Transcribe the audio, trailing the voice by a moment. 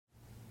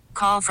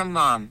call from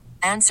mom.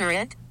 Answer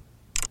it.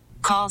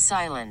 Call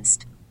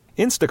silenced.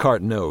 Instacart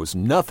knows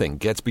nothing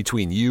gets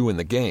between you and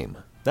the game.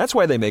 That's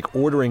why they make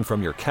ordering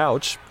from your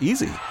couch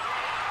easy.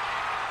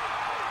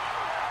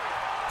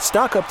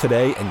 Stock up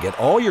today and get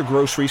all your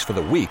groceries for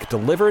the week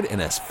delivered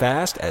in as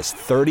fast as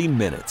 30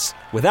 minutes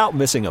without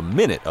missing a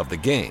minute of the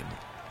game.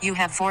 You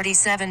have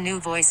 47 new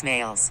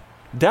voicemails.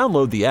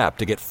 Download the app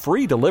to get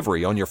free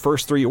delivery on your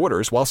first 3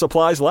 orders while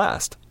supplies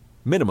last.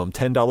 Minimum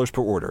 $10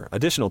 per order.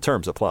 Additional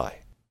terms apply.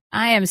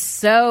 I am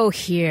so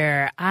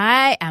here.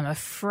 I am a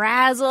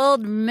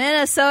frazzled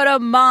Minnesota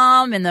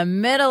mom in the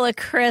middle of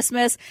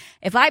Christmas.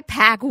 If I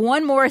pack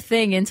one more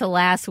thing into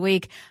last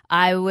week,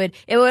 it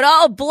would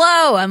all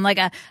blow. I'm like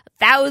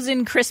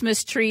 1,000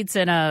 Christmas treats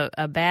in a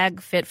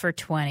bag fit for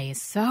 20.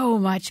 So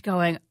much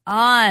going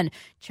on.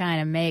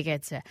 Trying to make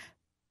it to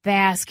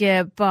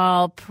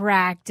basketball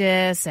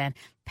practice and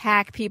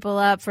pack people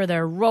up for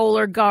their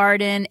roller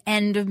garden,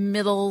 end of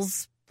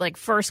middles, like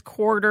first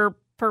quarter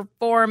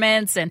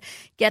performance, and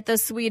get the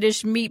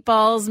Swedish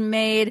meatballs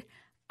made.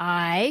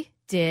 I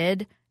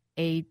did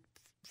a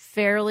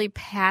fairly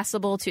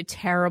passable to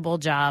terrible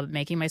job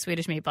making my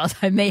Swedish meatballs.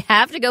 I may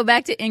have to go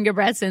back to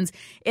Ingebretsen's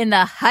in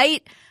the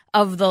height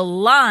of the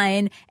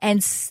line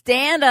and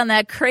stand on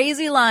that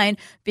crazy line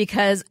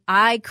because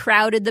I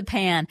crowded the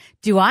pan.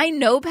 Do I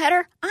know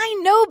better? I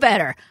know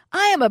better.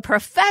 I am a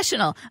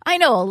professional. I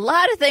know a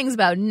lot of things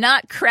about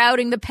not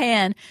crowding the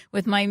pan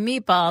with my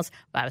meatballs,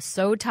 but I was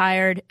so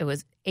tired. It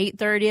was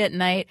 8:30 at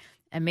night.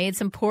 I made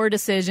some poor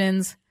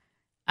decisions.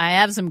 I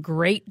have some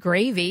great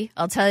gravy.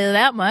 I'll tell you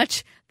that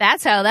much.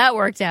 That's how that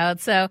worked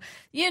out. So,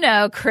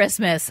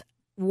 Christmas.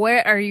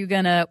 What are you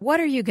gonna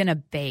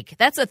bake?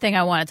 That's the thing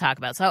I want to talk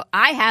about. So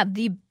I have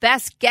the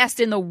best guest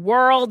in the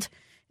world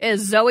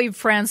is Zoe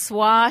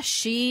Francois.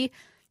 She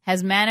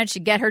has managed to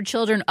get her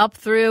children up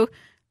through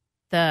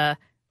the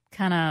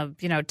kind of,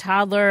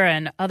 toddler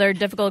and other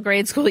difficult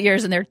grade school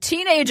years, and they're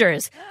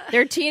teenagers.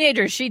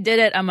 She did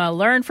it. I'm going to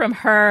learn from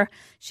her.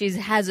 She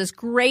has this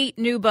great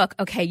new book.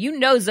 Okay,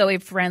 Zoe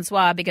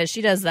Francois because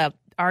she does the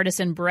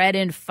Artisan Bread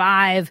in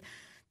 5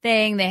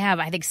 thing. They have,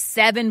 I think,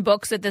 7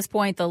 books at this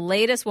point. The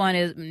latest one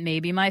is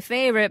maybe my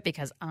favorite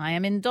because I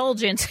am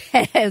indulgent.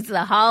 It's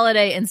the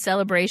holiday and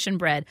celebration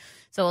bread.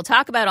 So we'll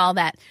talk about all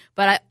that.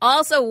 But I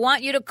also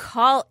want you to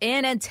call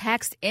in and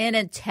text in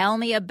and tell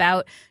me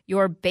about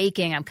your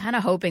baking. I'm kind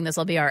of hoping this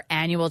will be our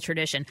annual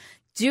tradition.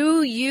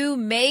 Do you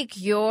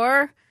make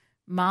your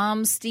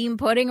mom's steamed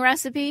pudding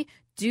recipe?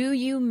 Do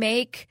you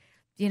make,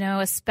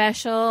 a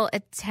special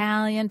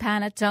Italian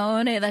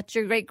panettone that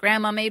your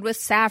great-grandma made with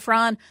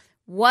saffron?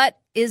 What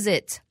is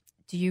it?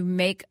 Do you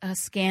make a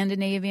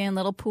Scandinavian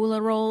little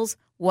pula rolls?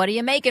 What are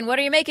you making?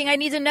 I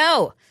need to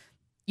know.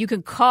 You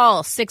can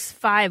call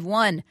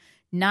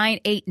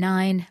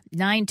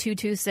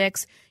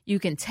 651-989-9226. You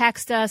can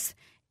text us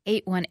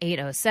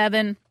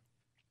 81807.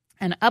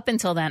 And up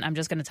until then, I'm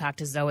just going to talk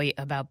to Zoe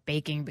about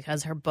baking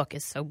because her book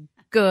is so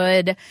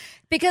good.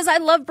 Because I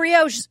love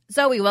brioche.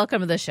 Zoe, welcome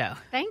to the show.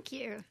 Thank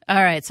you.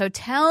 All right. So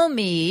tell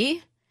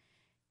me,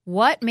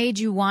 what made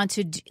you want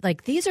to do,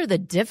 these are the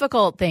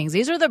difficult things.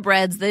 These are the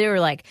breads that are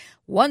like,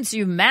 once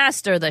you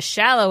master the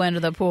shallow end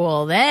of the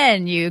pool,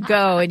 then you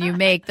go and you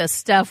make the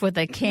stuff with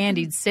the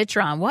candied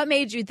citron. What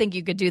made you think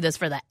you could do this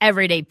for the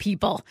everyday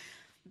people?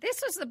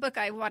 This was the book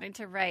I wanted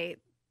to write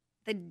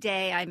the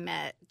day I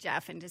met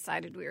Jeff and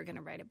decided we were going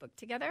to write a book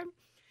together.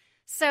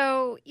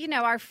 So,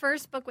 our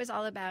first book was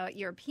all about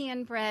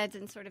European breads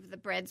and sort of the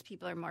breads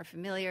people are more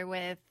familiar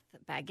with,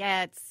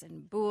 baguettes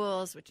and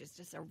boules, which is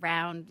just a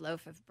round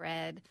loaf of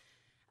bread.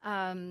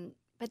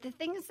 But the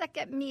things that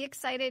get me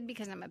excited,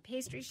 because I'm a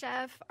pastry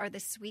chef, are the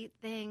sweet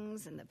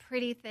things and the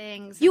pretty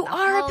things. You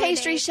are a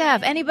pastry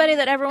chef. Anybody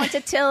that ever went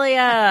to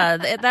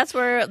Tilia, that's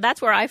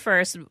where I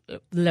first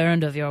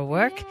learned of your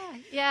work.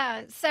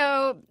 Yeah.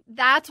 So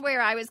that's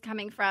where I was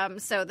coming from.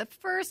 So the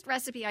first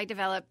recipe I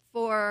developed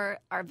for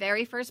our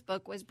very first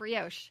book was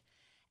brioche.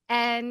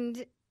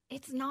 And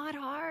it's not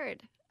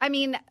hard. I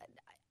mean,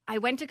 I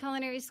went to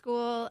culinary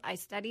school. I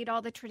studied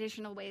all the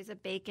traditional ways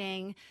of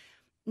baking.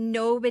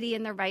 Nobody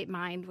in their right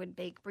mind would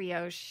bake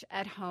brioche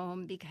at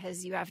home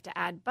because you have to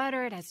add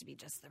butter. It has to be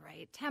just the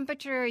right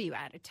temperature. You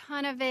add a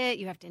ton of it.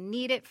 You have to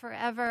knead it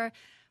forever.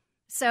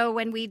 So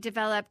when we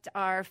developed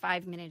our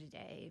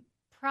 5-minute-a-day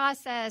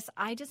process,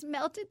 I just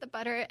melted the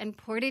butter and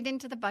poured it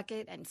into the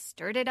bucket and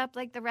stirred it up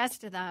like the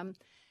rest of them.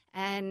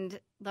 And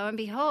lo and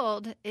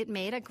behold, it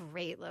made a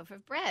great loaf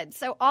of bread.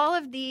 So all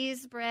of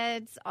these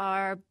breads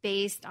are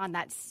based on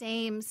that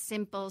same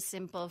simple,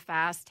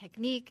 fast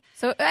technique.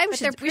 So we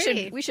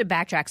should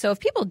backtrack. So if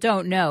people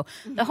don't know,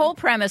 the whole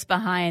premise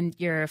behind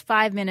your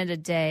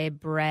 5-minute-a-day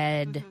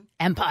bread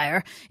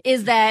empire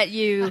is that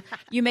you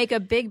make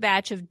a big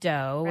batch of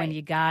dough when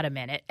you got a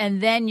minute,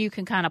 and then you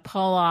can kind of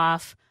pull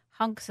off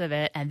hunks of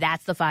it, and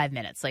that's the 5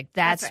 minutes.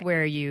 That's right.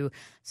 Where you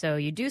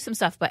do some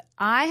stuff. But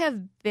I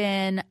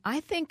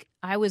think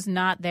I was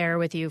not there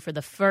with you for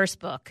the first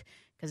book,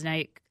 because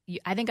now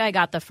I think I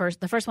got the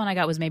first one I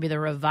got was maybe the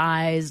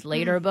revised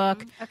later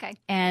book. Okay.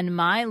 And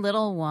my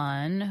little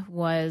one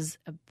was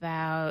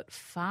about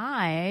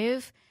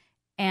 5,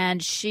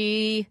 and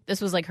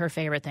this was like her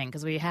favorite thing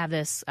because we have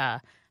this,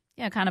 kind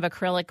of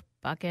acrylic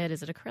bucket.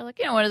 Is it acrylic?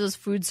 One of those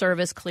food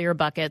service clear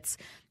buckets.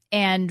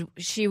 And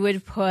she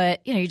would put,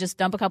 you just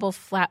dump a couple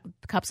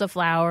cups of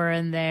flour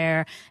in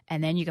there,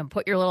 and then you can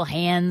put your little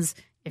hands.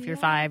 If you're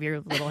 5, your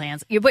little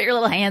hands. You put your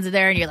little hands in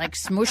there and you like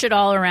smoosh it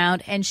all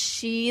around. And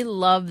she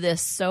loved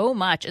this so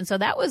much. And so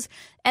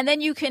and then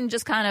you can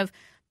just kind of,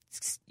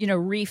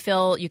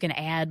 refill. You can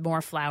add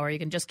more flour. You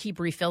can just keep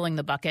refilling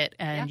the bucket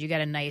and you get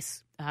a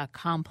nice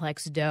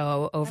complex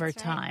dough over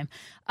time.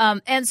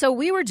 And so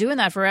we were doing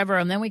that forever.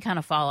 And then we kind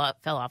of fell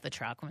off the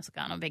truck when we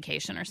was on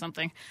vacation or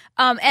something.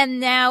 And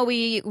now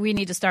we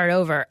need to start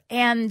over.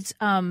 And,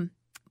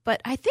 but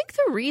I think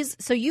the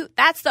reason,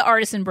 that's the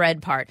artisan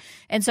bread part.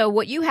 And so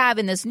what you have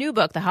in this new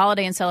book, the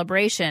Holiday and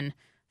Celebration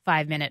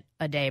 5-minute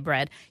a day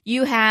bread,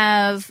 you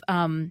have,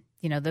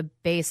 the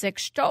basic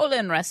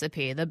Stollen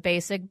recipe, the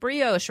basic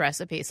brioche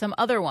recipe, some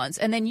other ones.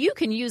 And then you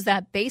can use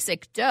that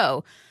basic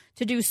dough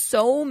to do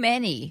so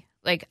many.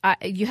 Like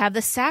you have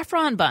the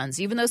saffron buns,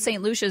 even though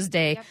St. Lucia's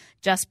Day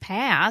just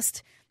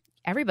passed.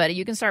 Everybody,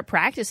 you can start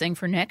practicing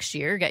for next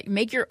year.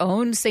 Make your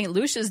own St.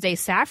 Lucia's Day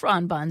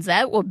saffron buns.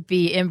 That will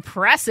be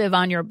impressive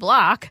on your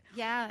block.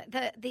 Yeah.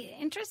 The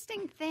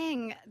interesting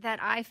thing that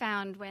I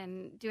found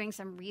when doing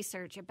some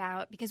research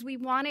about, because we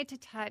wanted to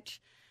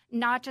touch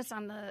not just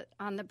on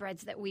the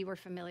breads that we were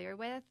familiar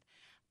with,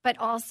 but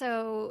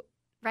also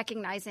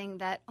recognizing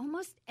that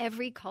almost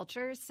every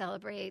culture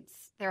celebrates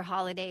their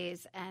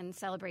holidays and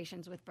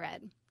celebrations with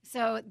bread.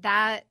 So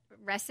that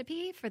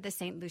recipe for the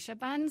St. Lucia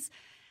buns,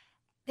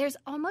 there's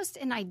almost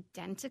an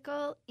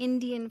identical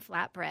Indian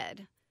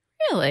flatbread.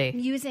 Really?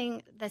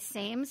 Using the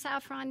same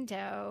saffron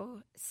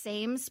dough,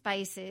 same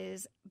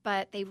spices,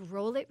 but they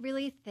roll it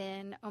really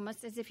thin,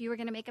 almost as if you were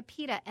going to make a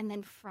pita, and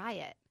then fry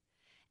it.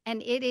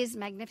 And it is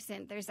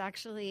magnificent. There's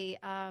actually,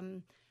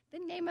 the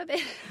name of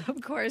it, of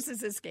course,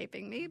 is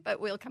escaping me, but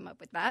we'll come up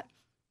with that.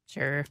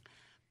 Sure.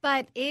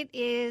 But it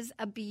is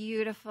a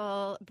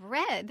beautiful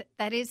bread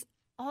that is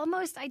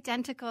almost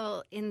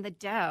identical in the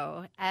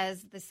dough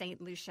as the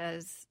St.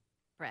 Lucia's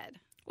bread.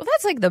 Well,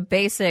 that's like the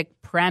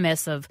basic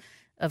premise of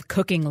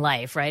cooking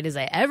life, right? Is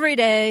that every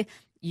day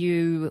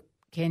you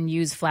can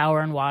use flour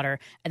and water,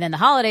 and then the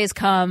holidays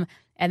come,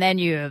 and then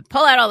you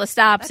pull out all the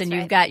stops, and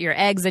you've got your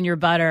eggs and your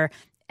butter.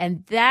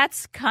 And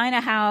that's kind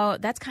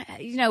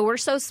of we're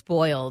so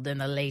spoiled in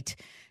the late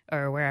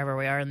or wherever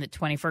we are in the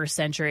 21st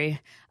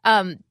century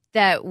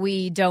that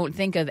we don't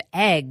think of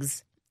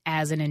eggs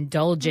as an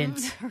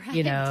indulgent,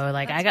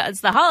 right.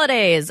 It's the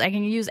holidays, I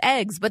can use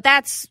eggs. But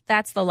that's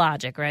the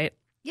logic, right?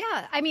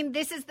 Yeah. I mean,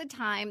 this is the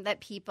time that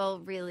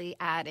people really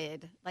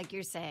added, like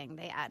you're saying,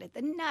 they added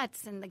the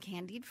nuts and the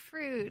candied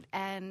fruit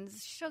and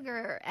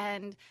sugar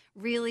and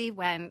really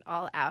went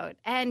all out.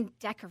 And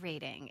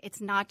decorating.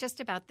 It's not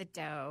just about the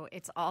dough.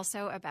 It's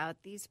also about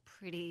these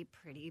pretty,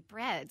 pretty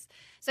breads.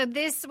 So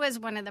this was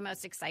one of the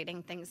most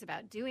exciting things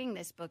about doing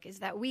this book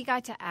is that we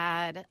got to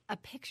add a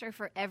picture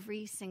for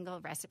every single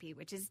recipe,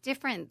 which is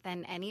different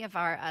than any of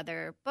our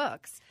other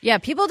books. Yeah,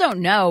 people don't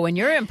know when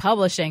you're in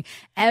publishing,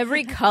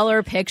 every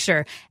color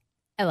picture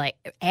like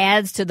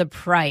adds to the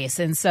price.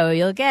 And so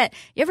you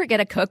ever get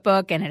a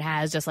cookbook and it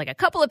has just like a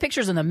couple of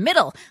pictures in the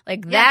middle,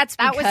 like that's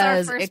because that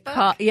was our first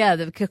book.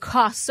 It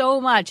costs so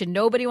much and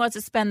nobody wants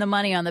to spend the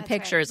money on the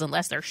pictures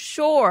unless they're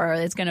sure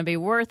it's going to be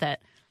worth it.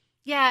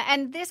 Yeah,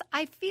 and this,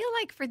 I feel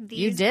like for these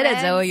You did breads,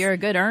 it, Zoe. You're a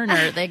good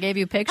earner. They gave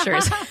you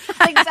pictures.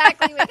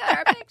 Exactly. We got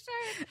our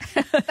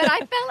picture. But I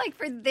felt like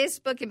for this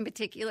book in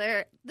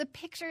particular, the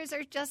pictures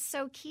are just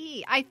so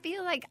key. I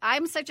feel like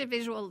I'm such a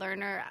visual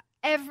learner.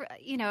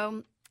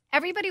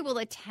 Everybody will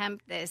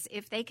attempt this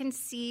if they can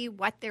see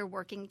what they're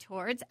working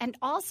towards. And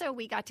also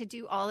we got to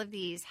do all of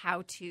these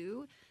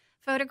how-to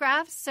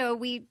photographs. So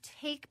we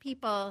take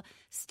people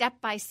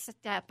step by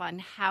step on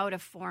how to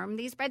form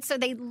these breads. So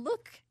they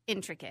look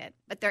intricate,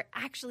 but they're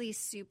actually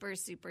super,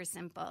 super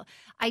simple.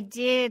 I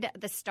did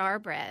the star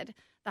bread,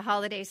 the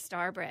holiday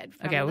star bread.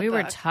 Okay, we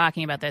were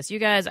talking about this. You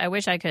guys, I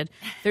wish I could,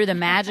 through the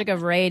magic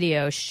of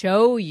radio,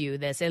 show you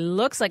this. It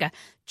looks like a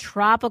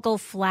tropical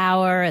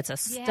flower. It's a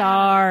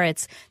star.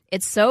 It's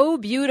so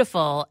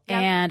beautiful.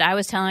 Yep. And I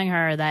was telling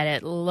her that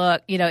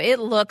it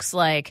looks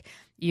like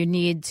you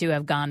need to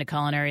have gone to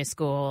culinary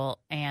school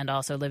and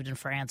also lived in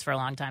France for a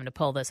long time to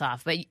pull this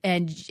off. But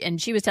and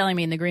she was telling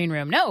me in the green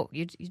room, no,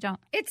 you don't.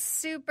 It's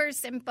super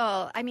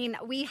simple. I mean,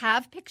 we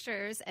have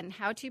pictures and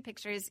how-to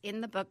pictures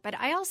in the book, but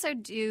I also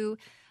do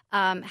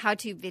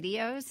how-to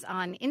videos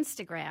on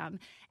Instagram.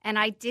 And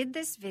I did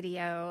this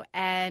video,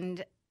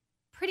 and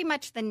pretty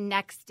much the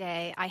next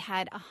day I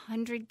had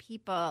 100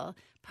 people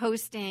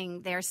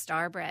posting their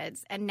star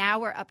breads, and now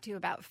we're up to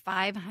about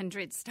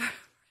 500 star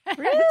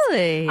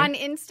Really? on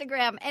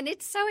Instagram. And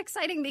it's so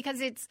exciting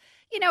because it's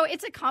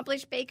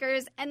accomplished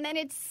bakers, and then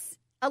it's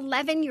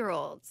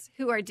 11-year-olds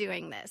who are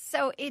doing this.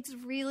 So it's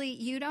really,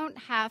 you don't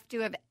have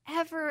to have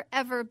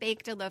ever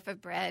baked a loaf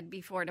of bread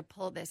before to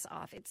pull this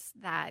off. It's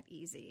that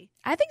easy.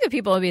 I think that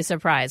people will be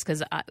surprised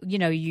because,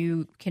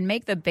 you can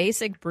make the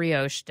basic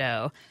brioche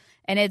dough.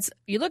 And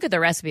you look at the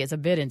recipe, it's a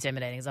bit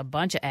intimidating. It's a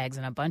bunch of eggs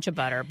and a bunch of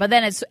butter. But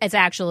then it's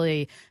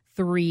actually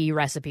 3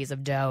 recipes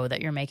of dough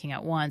that you're making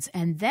at once.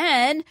 And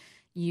then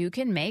you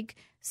can make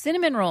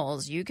cinnamon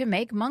rolls. You can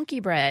make monkey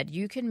bread.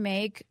 You can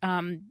make,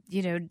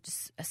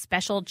 just a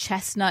special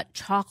chestnut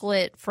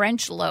chocolate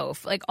French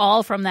loaf, like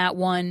all from that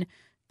one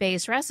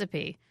base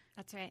recipe.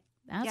 That's right.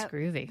 That's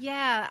groovy.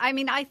 Yeah. I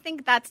mean, I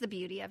think that's the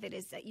beauty of it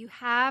is that you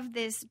have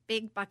this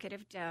big bucket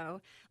of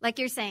dough. Like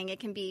you're saying, it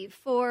can be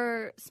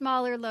 4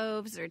 smaller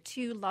loaves or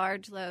 2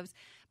 large loaves,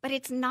 but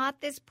it's not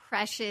this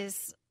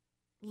precious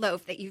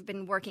loaf that you've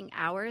been working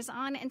hours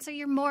on. And so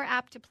you're more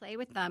apt to play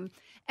with them.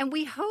 And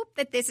we hope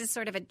that this is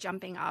sort of a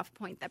jumping off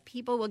point, that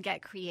people will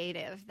get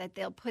creative, that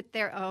they'll put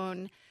their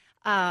own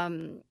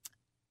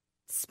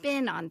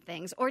spin on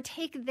things or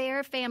take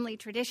their family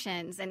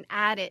traditions and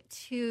add it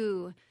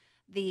to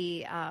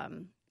the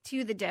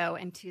dough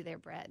and to their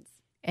breads.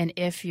 And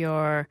if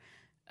you're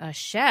a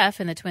chef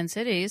in the Twin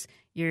Cities,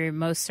 you're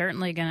most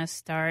certainly going to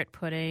start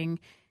putting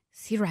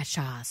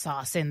sriracha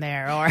sauce in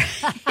there, or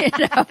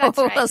Right.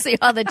 we'll see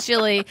all the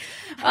chili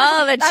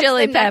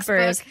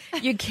peppers.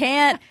 You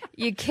can't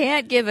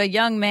give a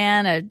young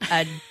man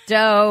a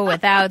dough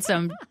without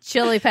some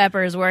chili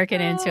peppers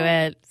working into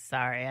it.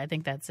 Sorry, I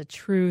think that's a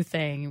true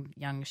thing,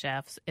 young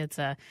chefs. It's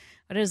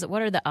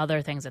what are the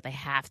other things that they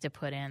have to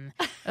put in?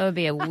 It would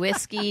be a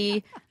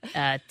whiskey,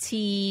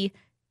 tea,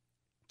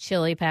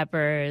 chili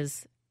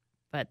peppers.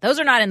 But those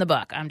are not in the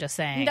book. I'm just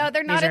saying. No,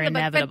 they're not These in are the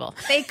inevitable. book.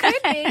 But they could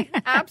be.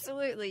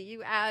 Absolutely.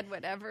 You add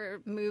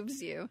whatever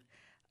moves you.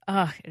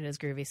 Oh, it is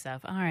groovy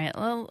stuff. All right.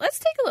 Well, let's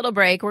take a little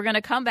break. We're going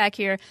to come back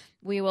here.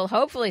 We will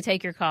hopefully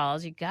take your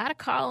calls. You got to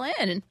call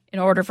in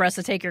order for us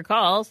to take your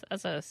calls.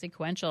 That's a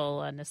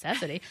sequential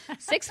necessity.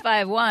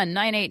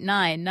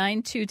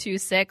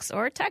 651-989-9226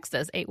 or text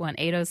us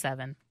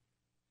 81807.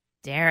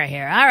 Dara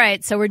here. All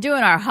right. So we're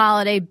doing our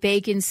holiday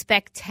bacon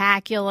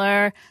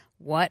spectacular.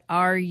 What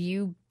are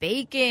you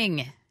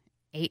baking?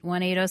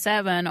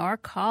 81807 or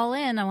call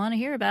in. I want to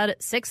hear about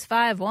it.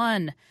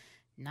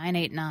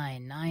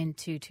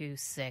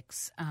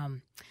 651-989-9226.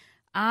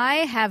 I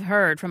have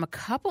heard from a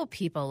couple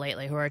people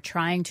lately who are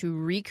trying to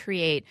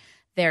recreate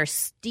their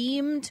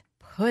steamed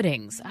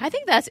puddings. I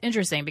think that's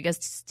interesting because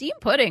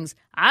steamed puddings,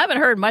 I haven't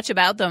heard much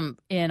about them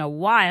in a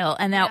while,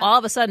 and now all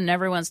of a sudden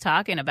everyone's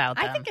talking about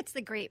them. I think it's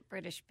the Great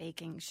British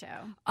Baking Show.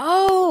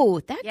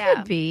 Oh, that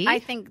could be. I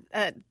think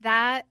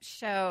that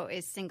show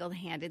is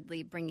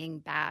single-handedly bringing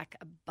back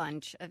a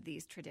bunch of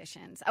these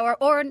traditions or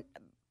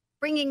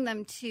bringing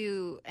them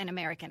to an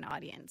American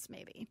audience,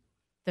 maybe.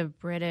 The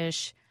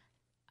British...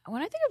 When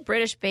I think of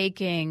British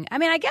baking, I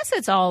mean, I guess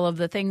it's all of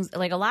the things,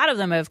 like a lot of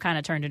them have kind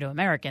of turned into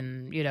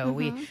American,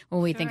 when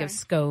we think of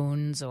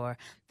scones or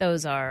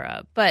those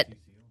are, but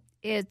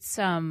it's,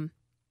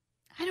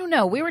 I don't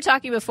know. We were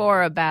talking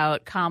before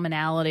about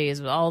commonalities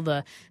with all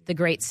the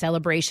great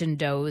celebration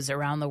doughs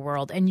around the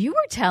world. And you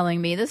were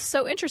telling me, this is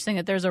so interesting,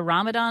 that there's a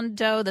Ramadan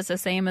dough that's the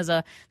same as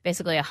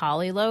basically a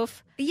holly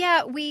loaf.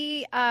 Yeah,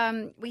 we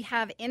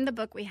have in the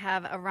book, we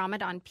have a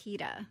Ramadan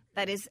pita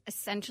that is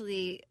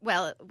essentially,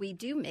 we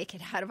do make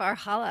it out of our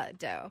challah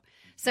dough.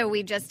 So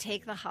we just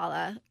take the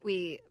challah,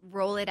 we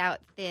roll it out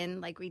thin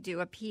like we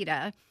do a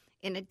pita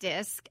in a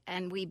disc,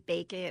 and we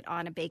bake it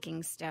on a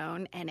baking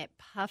stone, and it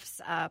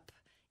puffs up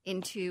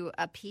into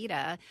a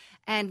pita,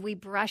 and we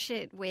brush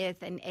it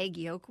with an egg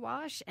yolk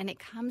wash, and it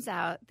comes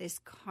out this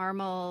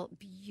caramel,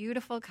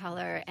 beautiful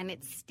color, and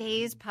it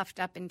stays puffed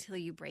up until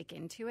you break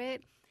into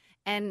it.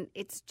 And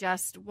it's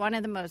just one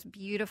of the most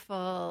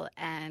beautiful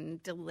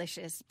and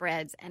delicious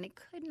breads, and it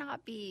could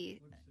not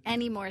be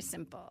any more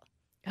simple.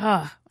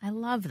 Oh, I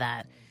love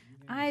that.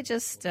 I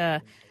just, I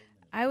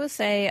would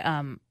say,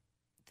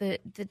 the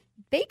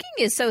baking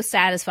is so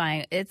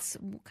satisfying. It's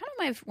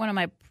kind of one of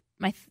my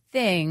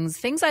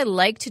things I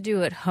like to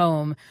do at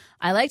home.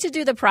 I like to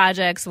do the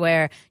projects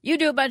where you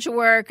do a bunch of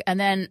work and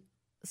then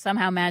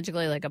somehow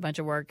magically, like, a bunch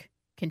of work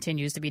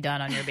continues to be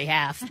done on your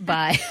behalf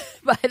by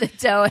the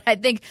dough. And I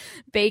think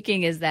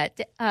baking is that.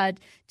 Do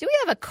we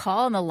have a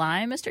call on the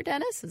line, Mr.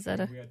 Dennis? Is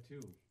that We got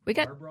 2. We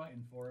got Barbara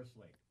in Forest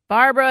Lake.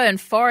 Barbara in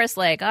Forest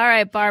Lake. All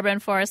right, Barbara in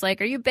Forest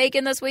Lake. Are you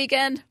baking this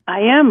weekend? I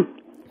am.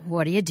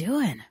 What are you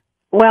doing?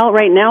 Well,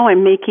 right now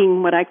I'm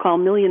making what I call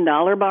 $1 million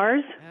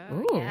bars.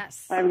 Ooh.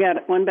 Yes. I've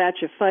got one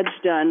batch of fudge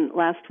done.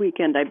 Last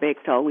weekend I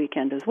baked all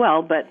weekend as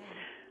well, but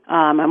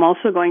I'm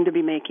also going to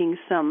be making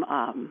some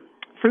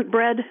fruit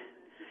bread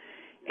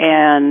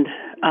and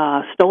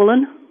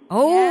stollen.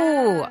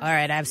 Oh, all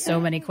right. I have so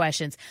many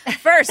questions.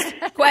 First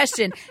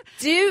question,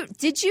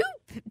 did you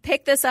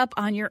pick this up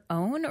on your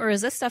own, or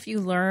is this stuff you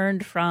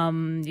learned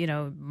from,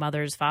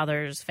 mother's,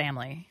 father's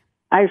family?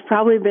 I've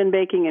probably been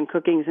baking and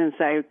cooking since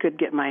I could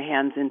get my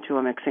hands into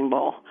a mixing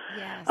bowl.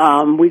 Yes.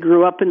 We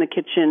grew up in the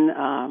kitchen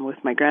with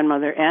my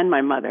grandmother and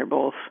my mother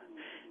both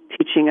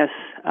teaching us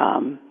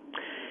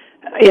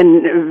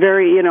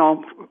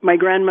my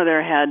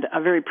grandmother had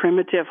a very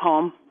primitive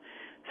home,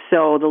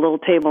 so the little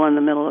table in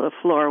the middle of the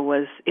floor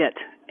was it.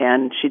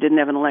 And she didn't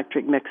have an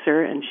electric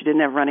mixer, and she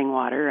didn't have running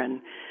water,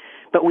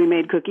 but we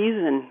made cookies,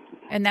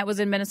 And that was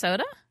in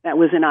Minnesota? that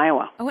was in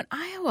Iowa. Oh, in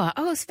Iowa.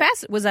 Oh, it's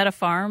fast. Was that a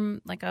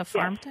farm, like a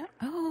farm town?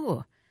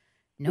 Oh,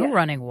 no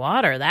running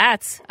water.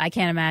 I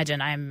can't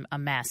imagine. I'm a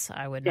mess.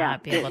 I would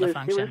not be able to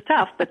function. It was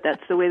tough, but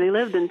that's the way they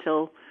lived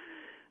until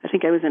I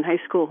think I was in high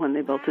school when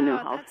they built a new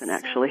house and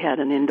actually had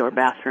an indoor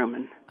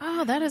bathroom.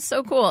 Oh, that is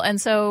so cool. And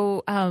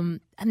so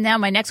now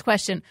my next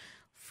question,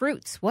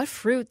 fruits. What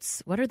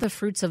are the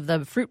fruits of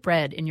the fruit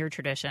bread in your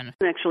tradition?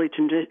 Actually,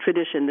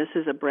 tradition, this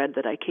is a bread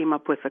that I came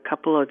up with a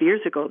couple of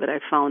years ago that I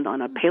found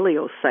on a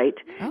paleo site.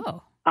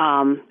 Oh.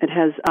 It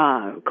has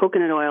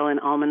coconut oil and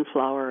almond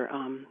flour,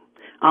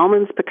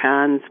 almonds,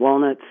 pecans,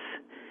 walnuts,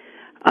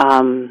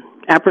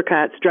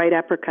 apricots, dried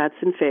apricots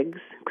and figs,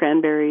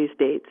 cranberries,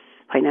 dates,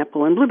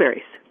 pineapple, and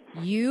blueberries.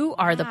 You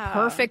are the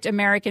perfect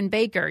American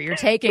baker. You're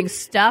taking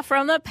stuff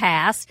from the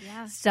past,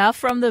 stuff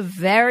from the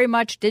very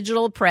much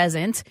digital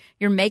present.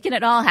 You're making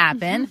it all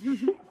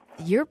happen.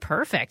 You're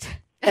perfect.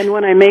 And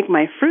when I make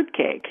my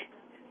fruitcake,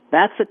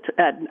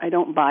 I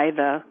don't buy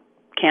the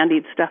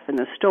candied stuff in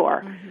the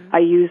store. I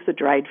use the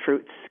dried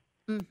fruits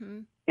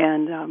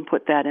and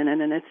put that in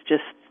it, and it's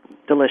just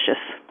delicious.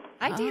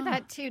 I do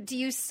that too. Do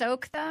you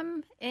soak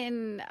them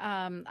in?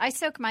 I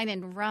soak mine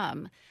in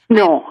rum.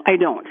 No, I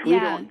don't. We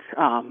don't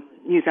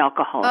use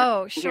alcohol.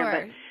 Oh,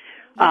 sure.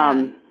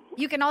 But,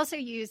 you can also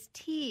use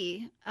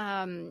tea.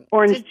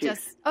 Orange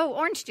juice.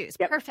 Orange juice.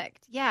 Yep.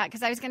 Perfect. Yeah,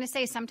 because I was going to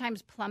say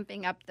sometimes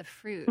plumping up the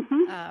fruit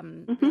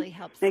really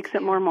helps. Makes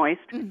it more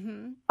moist.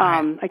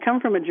 I come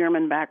from a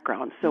German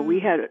background, so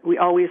we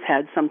always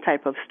had some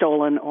type of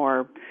stollen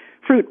or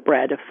fruit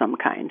bread of some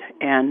kind,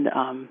 and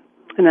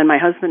then my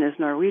husband is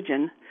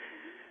Norwegian.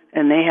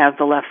 And they have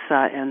the lefse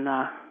and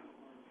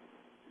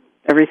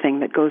everything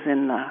that goes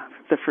in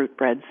the fruit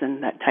breads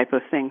and that type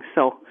of thing.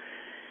 So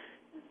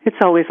it's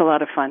always a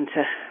lot of fun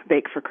to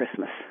bake for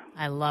Christmas.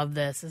 I love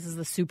this. This is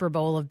the Super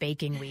Bowl of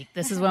baking week.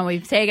 This is when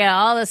we've taken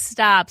all the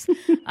stops.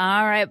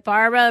 All right,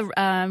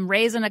 Barbara,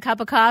 raising a cup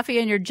of coffee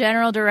in your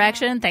general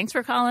direction. Thanks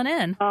for calling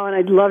in. Oh, and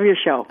I love your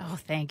show. Oh,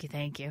 thank you.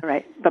 All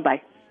right,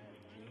 bye-bye.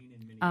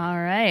 All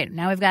right,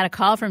 now we've got a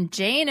call from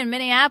Jane in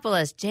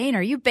Minneapolis. Jane,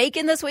 are you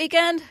baking this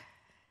weekend?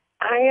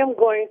 I am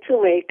going to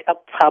make a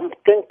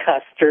pumpkin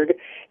custard,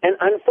 and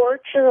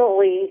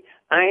unfortunately,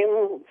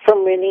 I'm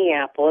from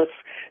Minneapolis,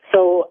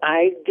 so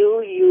I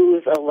do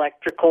use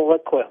electrical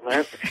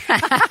equipment.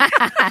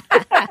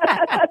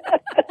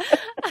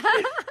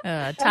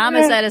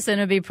 Thomas Edison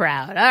would be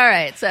proud. All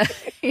right, so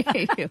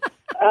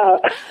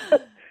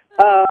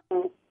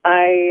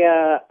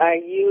I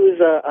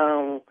use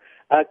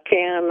a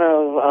can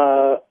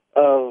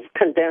of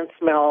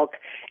condensed milk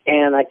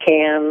and a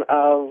can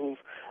of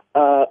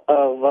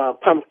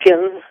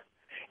pumpkin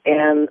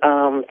and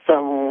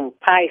some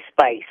pie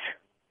spice,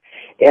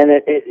 and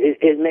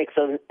it makes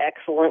an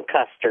excellent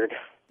custard.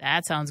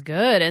 That sounds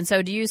good. And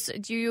so, do you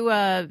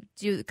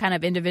do kind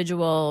of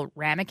individual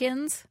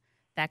ramekins,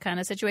 that kind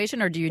of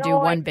situation, or do you do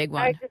one big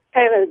one? I just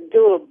kind of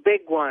do a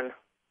big one.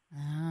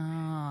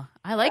 Oh,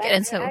 I like it.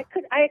 And so I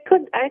could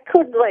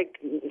like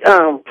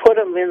put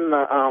them in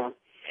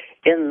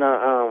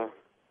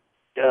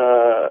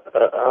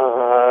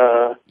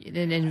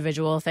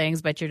individual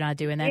things, but you're not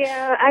doing that.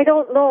 Yeah, I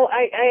don't know.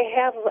 I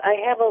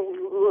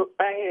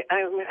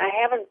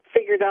haven't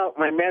figured out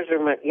my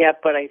measurement yet,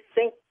 but I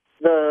think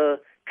the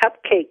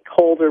cupcake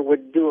holder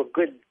would do a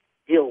good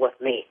deal with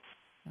me.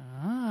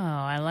 Oh,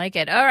 I like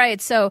it. All right,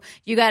 so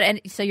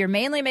so you're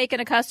mainly making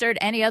a custard.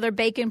 Any other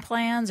baking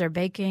plans or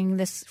baking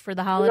this for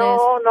the holidays?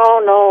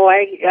 No.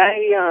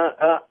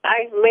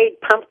 I've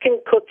made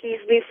pumpkin cookies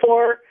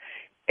before.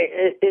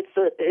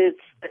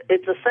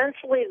 It's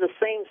essentially the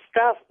same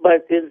stuff,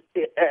 but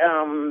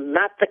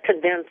not the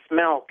condensed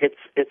milk.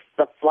 It's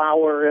the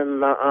flour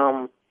and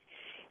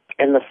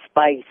the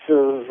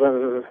spices,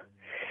 and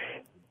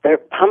their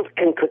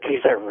pumpkin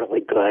cookies are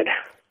really good.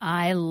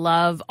 I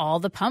love all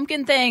the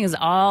pumpkin things.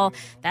 You're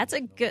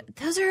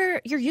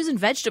using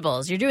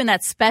vegetables. You're doing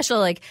that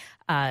special,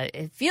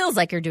 it feels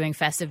like you're doing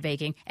festive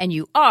baking, and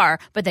you are,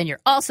 but then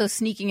you're also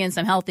sneaking in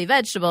some healthy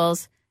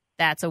vegetables.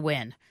 That's a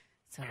win.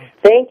 So,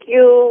 thank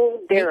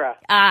you, Dara.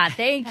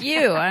 Thank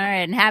you. All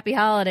right, and happy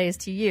holidays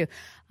to you.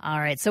 All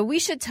right, so we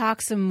should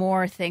talk some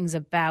more things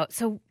about.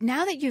 So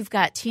now that you've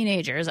got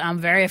teenagers, I'm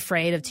very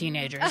afraid of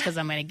teenagers because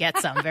I'm going to get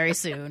some very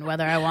soon,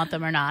 whether I want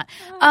them or not.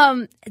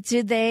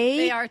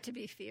 They are to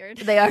be feared.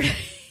 They are to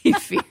be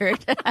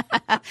feared.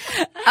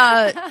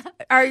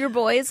 Are your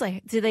boys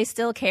do they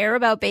still care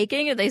about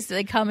baking? Or do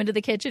they come into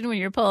the kitchen when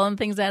you're pulling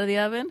things out of the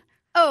oven?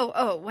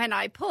 Oh, when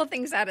I pull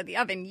things out of the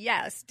oven,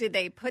 yes. Do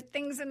they put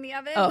things in the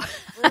oven? Oh.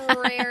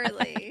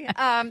 Rarely.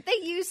 They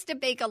used to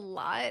bake a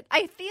lot.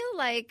 I feel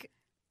like,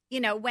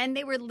 when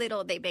they were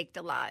little, they baked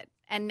a lot.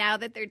 And now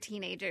that they're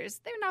teenagers,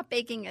 they're not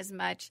baking as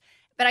much.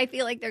 But I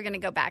feel like they're going to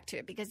go back to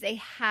it because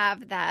they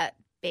have that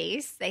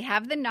base. They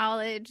have the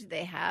knowledge.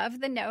 They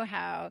have the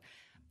know-how.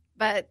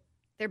 But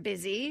they're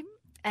busy.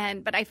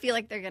 But I feel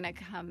like they're going to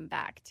come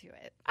back to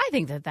it. I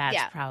think that's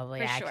probably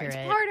for accurate.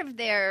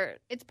 Sure.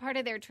 It's part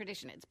of their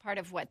tradition. It's part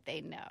of what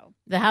they know.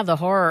 They have the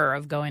horror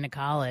of going to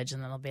college,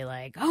 and then they'll be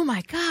like, "Oh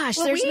my gosh,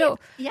 there's no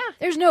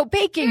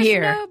baking There's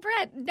here. No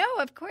bread. No,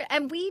 of course."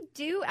 And we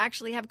do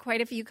actually have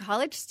quite a few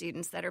college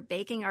students that are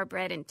baking our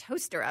bread in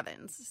toaster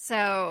ovens.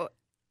 So,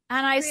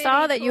 and I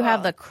saw that you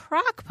have the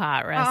crock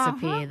pot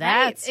recipe.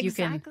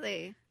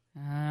 Exactly.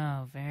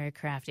 Oh, very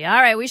crafty.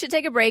 All right, we should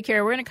take a break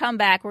here. We're going to come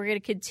back. We're going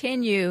to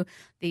continue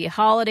the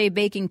holiday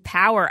baking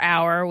power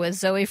hour with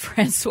Zoe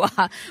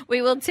Francois.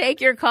 We will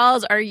take your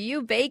calls. Are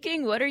you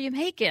baking? What are you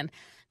making?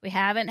 We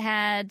haven't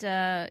had,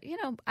 I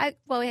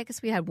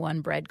guess we had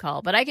one bread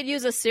call, but I could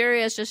use a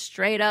serious, just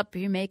straight up, are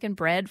you making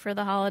bread for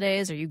the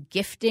holidays? Are you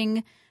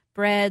gifting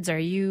breads? Are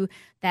you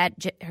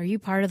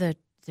part of the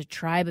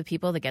tribe of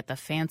people that get the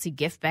fancy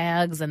gift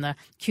bags and the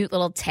cute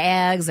little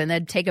tags and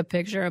then take a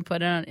picture and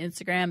put it on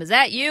Instagram? Is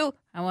that you?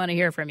 I want to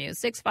hear from you.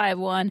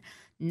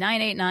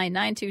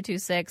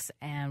 651-989-9226,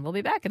 and we'll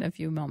be back in a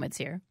few moments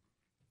here.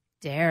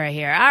 Dara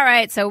here. All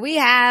right, so we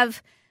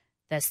have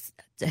this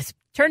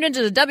turned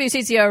into the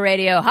WCCO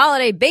Radio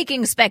Holiday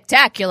Baking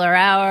Spectacular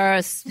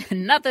Hour.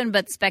 Nothing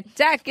but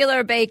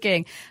spectacular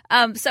baking.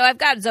 So I've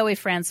got Zoe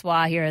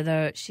Francois here,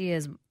 though. She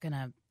is going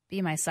to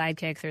be my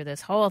sidekick through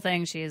this whole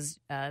thing. She is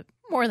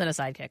more than a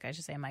sidekick, I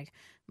should say, my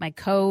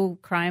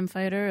co-crime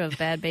fighter of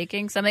bad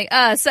baking. Something.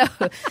 So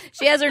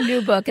she has her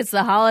new book. It's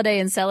the Holiday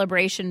and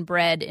Celebration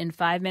Bread in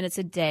 5 minutes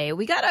a Day.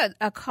 We got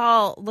a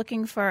call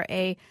looking for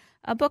a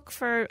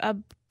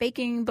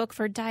baking book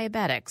for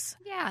diabetics.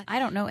 Yeah, I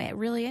don't know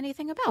really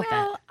anything about that.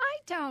 Well, I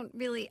don't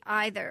really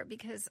either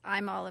because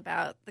I'm all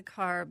about the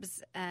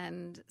carbs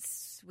and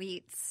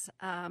sweets.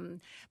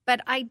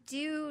 But I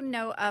do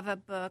know of a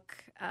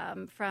book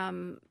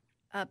from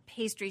a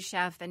pastry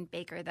chef and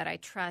baker that I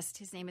trust.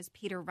 His name is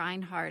Peter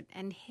Reinhardt,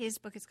 and his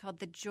book is called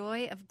The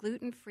Joy of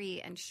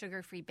Gluten-Free and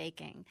Sugar-Free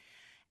Baking.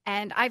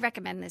 And I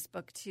recommend this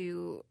book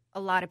to a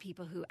lot of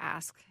people who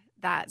ask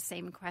that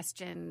same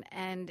question.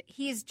 And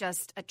he's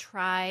just a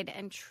tried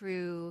and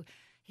true.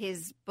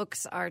 His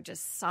books are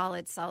just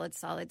solid. So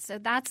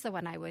that's the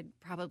one I would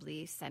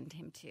probably send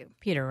him to.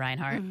 Peter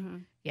Reinhardt. Mm-hmm.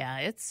 Yeah,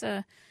 it's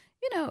there's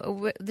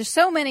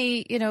so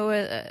many,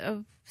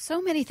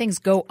 so many things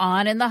go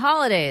on in the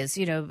holidays.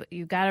 You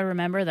got to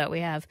remember that we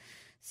have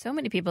so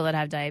many people that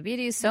have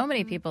diabetes, so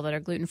many people that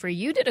are gluten-free.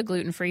 You did a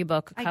gluten-free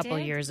book a couple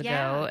years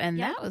ago, and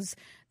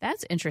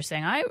that's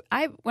interesting.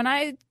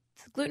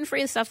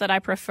 Gluten-free stuff that I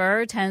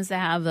prefer tends to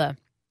have the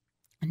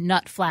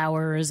nut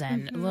flours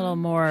and a little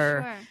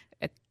more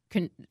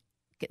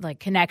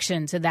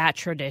connection to that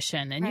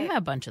tradition, and you have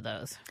a bunch of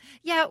those.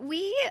 Yeah,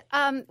 we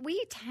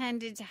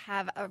tended to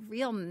have a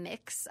real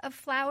mix of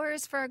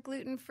flours for our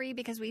gluten-free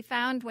because we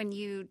found when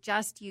you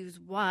just use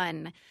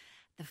one,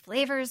 the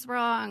flavor's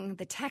wrong,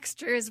 the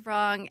texture is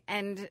wrong,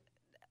 and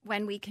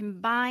when we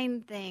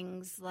combine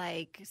things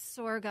like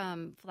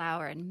sorghum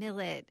flour and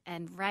millet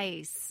and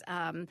rice,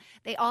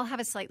 they all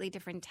have a slightly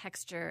different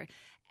texture.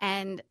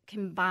 And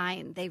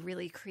combined, they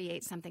really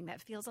create something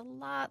that feels a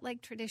lot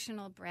like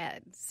traditional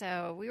bread.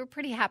 So we were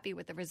pretty happy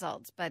with the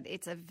results, but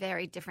it's a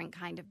very different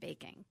kind of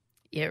baking.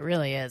 It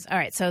really is. All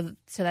right, so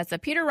that's the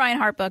Peter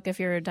Reinhardt book if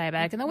you're a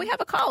diabetic. And then we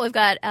have a call. We've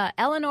got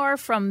Eleanor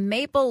from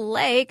Maple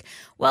Lake.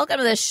 Welcome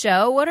to the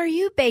show. What are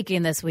you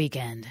baking this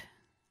weekend?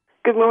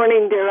 Good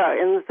morning, Dara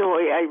and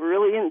Zoe. I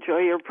really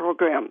enjoy your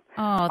program.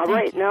 Oh, thank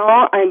right you.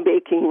 now I'm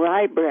baking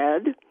rye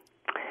bread,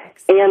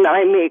 and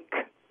I make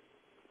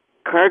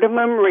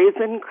cardamom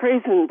raisin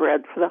craisin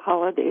bread for the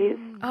holidays.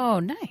 Oh,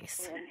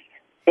 nice.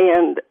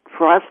 And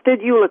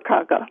frosted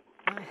eulachaka.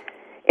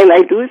 And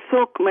I do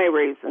soak my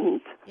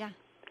raisins. Yeah.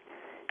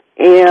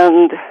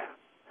 And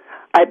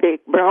I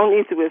bake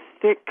brownies with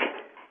thick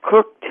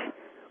cooked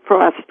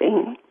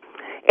frosting.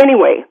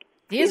 Anyway.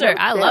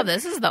 I love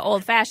this. This is the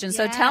old fashioned.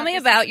 So tell me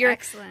about your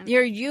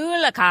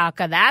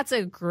eulachaka. That's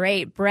a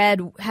great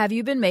bread. Have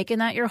you been making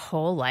that your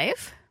whole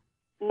life?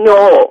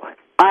 No,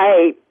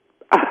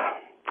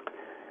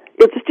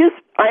 it's just,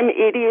 I'm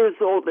 80 years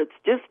old. It's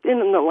just been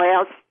in the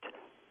last,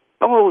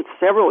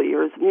 several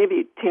years,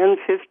 maybe 10,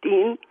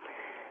 15,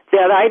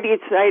 that I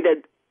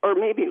decided, or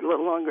maybe a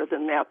little longer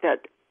than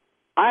that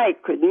I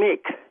could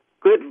make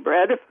good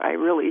bread if I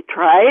really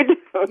tried.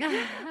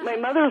 My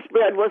mother's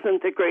bread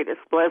wasn't the greatest,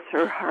 bless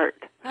her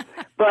heart.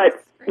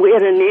 But we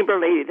had a neighbor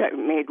lady that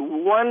made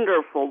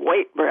wonderful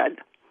white bread,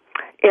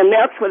 and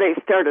that's what I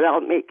started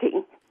out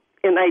making.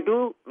 And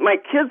my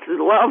kids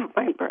love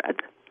my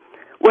bread.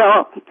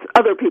 Well,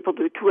 other people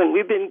do too, and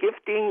we've been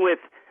gifting with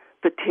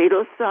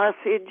potato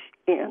sausage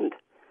and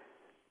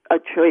a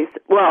choice,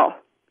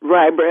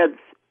 rye breads,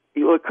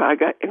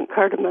 eulachaka, and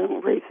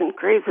cardamom raisin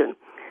craisin.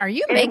 Are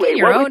you making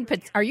your own?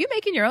 Are you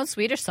making your own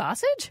Swedish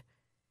sausage?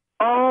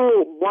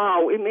 Oh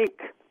wow! We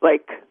make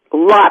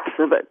lots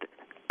of it,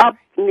 up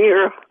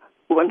near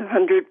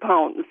 100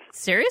 pounds.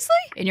 Seriously?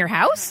 In your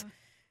house?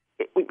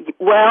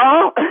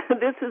 Well,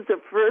 this is the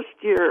first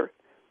year.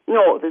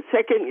 No, the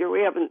second year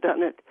we haven't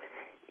done it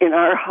in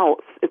our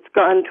house. It's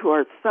gone to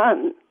our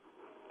son,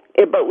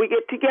 but we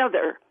get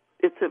together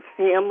It's a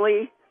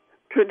family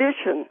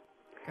tradition.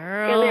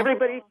 Girl. And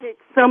everybody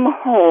takes some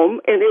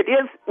home, and it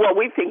is, well,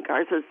 we think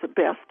ours is the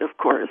best, of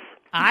course.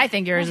 I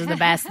think yours is the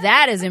best.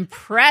 That is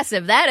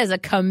impressive. That is a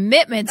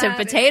commitment to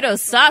potato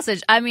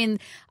sausage. I mean,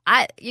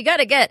 you got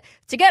to get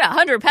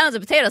 100 pounds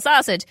of potato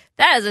sausage.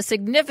 That is a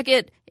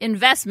significant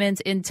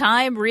investment in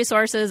time,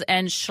 resources,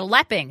 and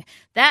schlepping.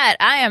 That,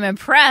 I am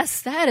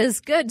impressed. That is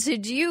good. So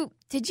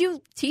did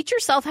you teach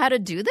yourself how to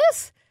do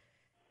this?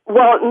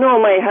 Well,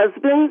 no, my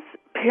husband's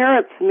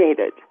parents made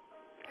it.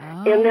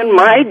 Oh. And then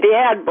my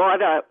dad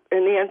bought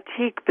an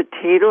antique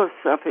potato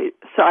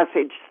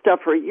sausage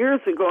stuffer years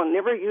ago and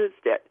never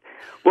used it.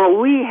 Well,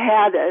 we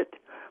had it,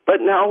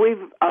 but now we've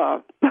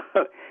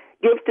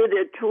gifted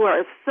it to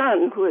our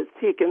son,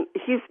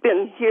 he's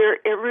been here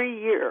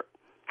every year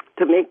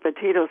to make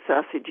potato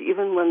sausage,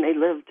 even when they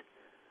lived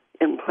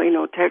in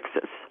Plano,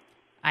 Texas.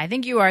 I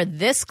think you are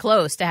this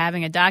close to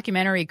having a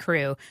documentary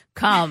crew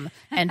come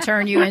and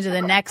turn you into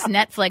the next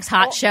Netflix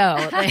hot show.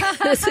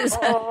 This is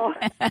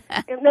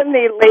and then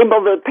they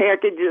label the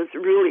packages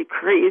really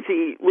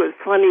crazy with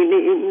funny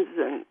names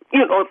and,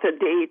 the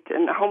date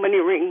and how many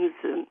rings.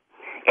 And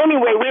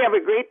anyway, we have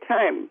a great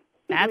time.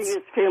 That's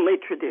this family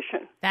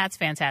tradition. That's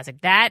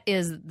fantastic. That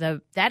is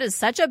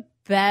such a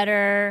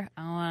better,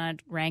 I don't want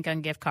to rank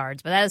on gift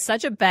cards, but that is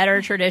such a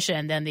better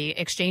tradition than the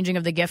exchanging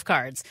of the gift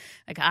cards.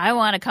 Like, I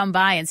want to come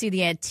by and see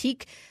the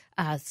antique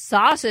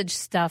sausage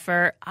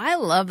stuffer. I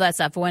love that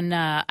stuff. When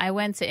I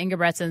went to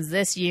Ingebrigtsen's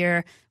this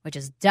year, which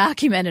is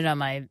documented on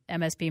my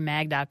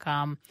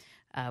mspmag.com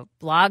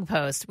blog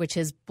post, which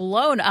has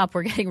blown up.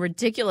 We're getting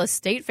ridiculous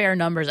state fair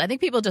numbers. I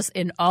think people just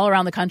all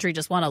around the country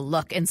just want to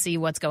look and see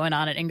what's going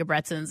on at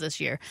Ingebrigtsen's this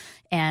year.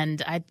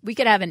 And we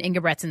could have an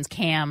Ingebrigtsen's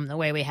cam the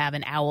way we have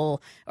an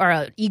owl or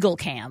an eagle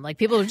cam. Like,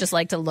 people would just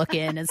like to look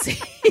in and see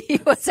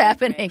what's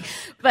happening.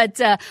 But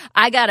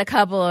I got a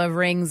couple of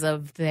rings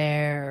of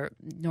their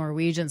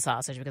Norwegian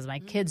sausage because my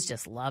kids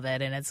just love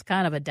it. And it's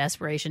kind of a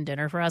desperation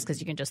dinner for us because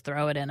you can just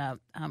throw it in a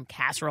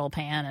casserole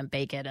pan and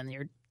bake it,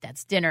 and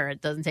that's dinner.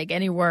 It doesn't take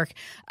any work.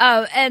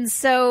 And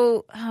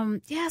so,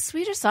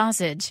 Swedish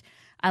sausage.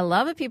 I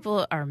love that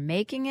people are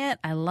making it.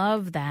 I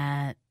love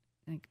that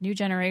new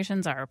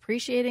generations are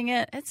appreciating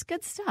it. It's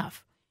good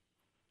stuff.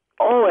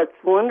 Oh, it's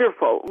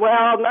wonderful.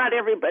 Well, not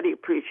everybody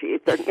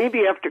appreciates it. Maybe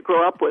you have to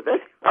grow up with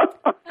it.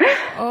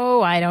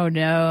 Oh, I don't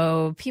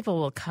know. People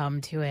will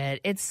come to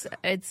it. It's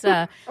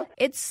the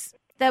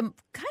kind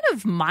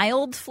of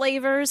mild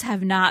flavors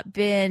have not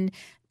been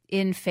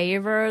in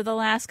favor the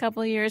last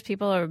couple of years.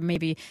 People are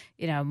maybe,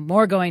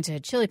 more going to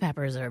chili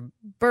peppers or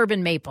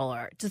bourbon maple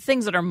or to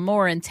things that are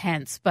more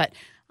intense. But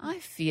I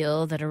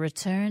feel that a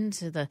return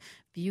to the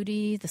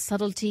beauty, the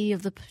subtlety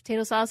of the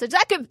potato sausage,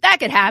 that could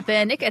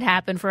happen. It could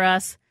happen for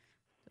us.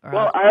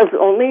 Well, ours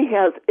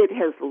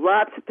has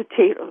lots of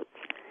potatoes,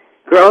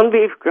 ground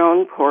beef,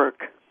 ground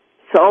pork,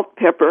 salt,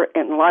 pepper,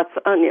 and lots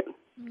of onion.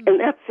 And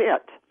that's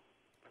it.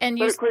 And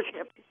but of course you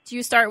have to. Do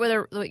you start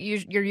with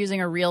you're using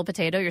a real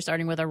potato? You're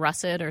starting with a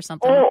russet or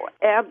something? Oh,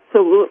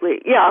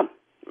 absolutely. Yeah,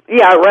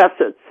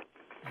 russets.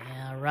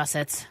 Yeah,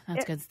 russets.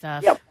 That's good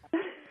stuff. Yep.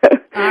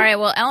 All right.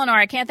 Well, Eleanor,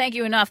 I can't thank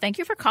you enough. Thank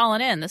you for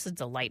calling in. This is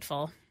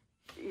delightful.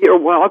 You're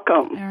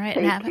welcome. All right.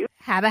 Thank you.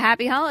 Have a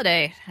happy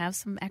holiday. Have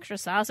some extra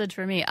sausage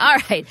for me. All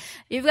right.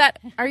 What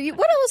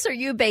else are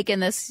you baking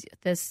this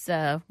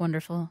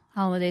wonderful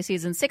holiday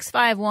season?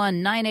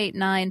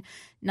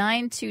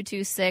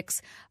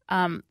 651-989-9226.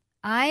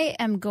 I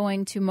am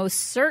going to most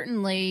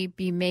certainly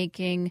be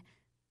making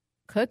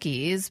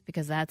cookies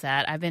because that's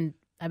that. I've been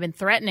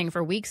threatening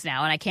for weeks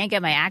now, and I can't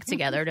get my act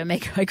together to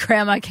make my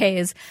Grandma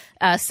Kay's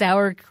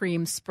sour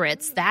cream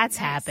spritz. That's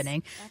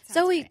happening.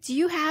 Zoe, do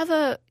you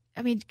have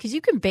because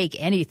you can bake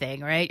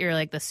anything, right? You're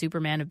like the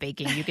Superman of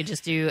baking. You could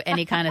just do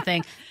any kind of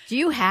thing. Do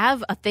you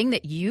have a thing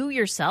that you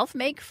yourself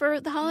make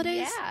for the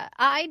holidays? Yeah,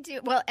 I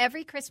do. Well,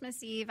 every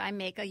Christmas Eve, I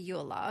make a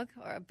Yule log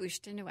or a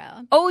bûche de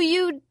Noël. Oh,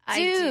 you do? I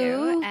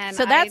do. And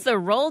so that's the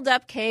rolled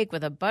up cake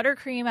with a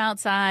buttercream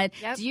outside.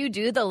 Yep. Do you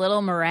do the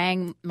little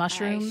meringue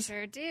mushrooms? I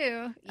sure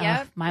do.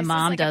 Yep. Oh, my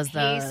mom does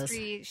those.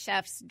 Pastry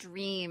chef's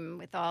dream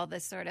with all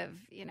this sort of,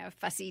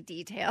 fussy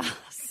details.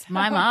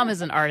 My mom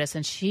is an artist,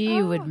 and she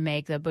would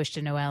make the bûche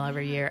de Noël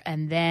every year.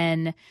 And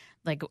then,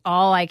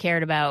 all I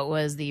cared about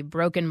was the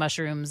broken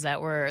mushrooms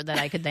that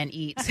I could then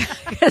eat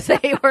because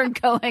they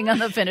weren't going on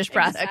the finished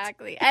product.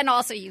 Exactly. And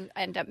also you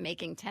end up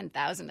making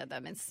 10,000 of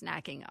them and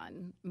snacking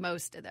on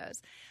most of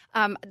those.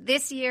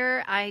 This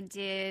year I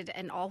did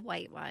an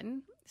all-white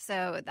one.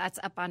 So that's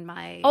up on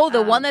my... Oh,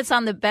 the one that's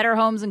on the Better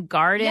Homes and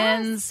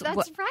Gardens. Yes,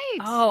 that's right.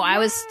 Oh, I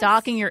was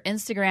stalking your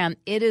Instagram.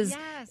 It is...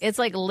 Yes. It's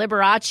like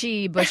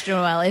Liberace Bûche de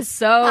Noël. It's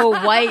so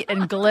white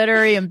and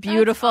glittery and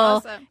beautiful.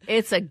 Awesome.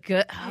 It's a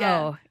good...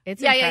 Oh,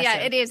 it's impressive. Yeah,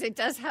 it is. It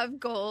does have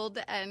gold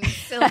and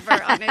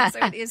silver on it, so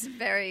it is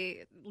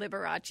very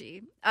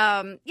Liberace.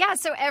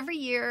 So every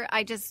year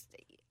I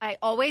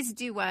always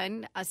do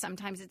one.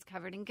 Sometimes it's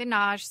covered in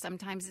ganache.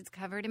 Sometimes it's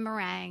covered in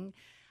meringue.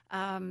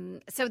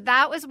 So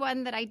that was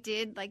one that I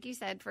did, like you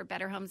said, for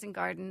Better Homes and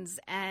Gardens.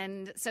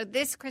 And so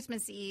this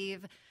Christmas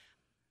Eve,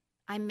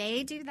 I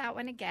may do that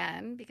one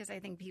again because I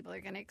think people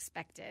are going to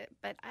expect it.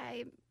 But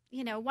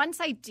once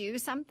I do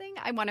something,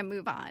 I want to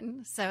move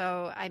on.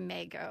 So I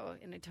may go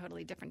in a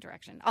totally different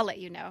direction. I'll let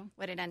you know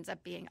what it ends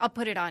up being. I'll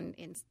put it on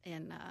in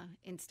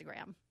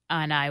Instagram.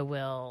 And I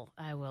will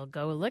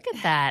go look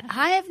at that.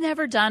 I have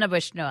never done a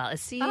Bush Noel. It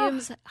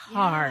seems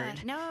hard.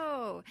 Yeah,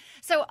 no.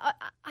 So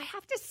I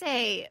have to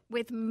say,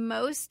 with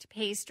most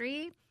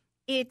pastry,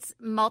 it's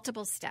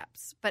multiple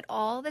steps, but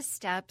all the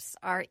steps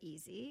are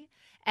easy.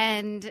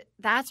 And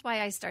that's why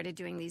I started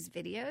doing these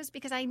videos,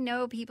 because I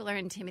know people are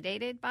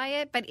intimidated by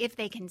it. But if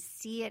they can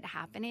see it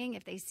happening,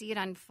 if they see it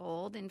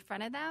unfold in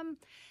front of them,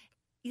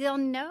 they'll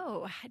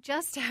know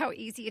just how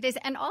easy it is.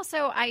 And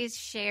also, I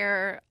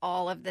share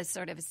all of the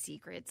sort of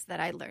secrets that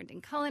I learned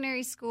in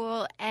culinary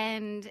school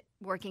and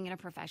working in a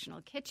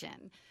professional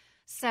kitchen.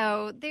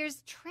 So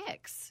there's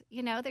tricks,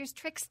 there's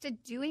tricks to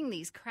doing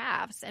these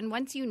crafts. And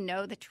once you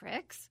know the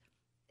tricks,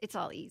 it's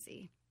all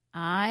easy.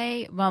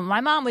 My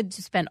mom would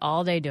spend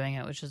all day doing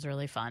it, which was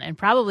really fun. And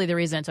probably the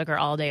reason it took her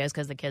all day is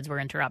because the kids were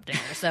interrupting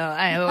her. So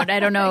I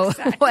don't know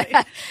exactly.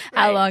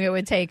 how long it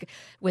would take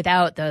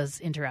without those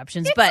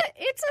interruptions.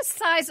 It's a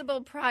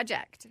sizable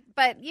project.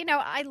 But,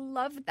 I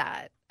love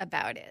that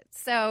about it.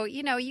 So,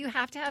 you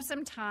have to have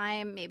some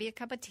time, maybe a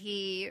cup of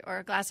tea or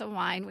a glass of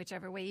wine,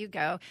 whichever way you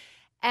go,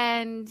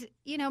 and,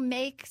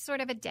 make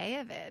sort of a day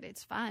of it.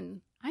 It's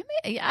fun.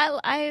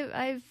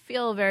 I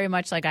feel very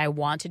much like I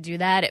want to do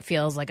that. It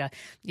feels like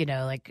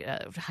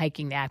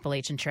hiking the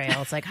Appalachian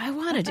Trail. It's like, I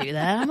want to do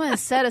that. I'm going to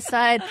set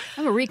aside,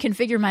 I'm going to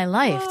reconfigure my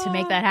life to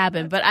make that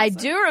happen. But awesome. I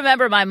do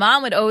remember my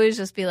mom would always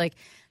just be like,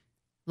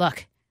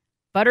 look,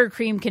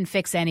 buttercream can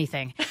fix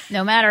anything.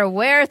 No matter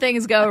where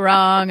things go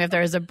wrong, if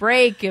there's a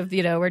break, if,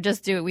 we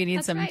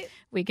need some, right.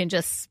 We can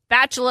just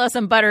spatula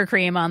some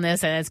buttercream on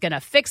this and it's going to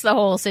fix the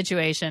whole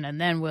situation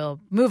and then we'll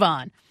move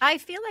on. I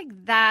feel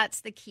like that's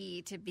the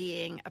key to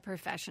being a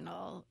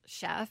professional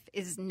chef,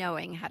 is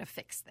knowing how to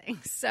fix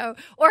things. So,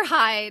 or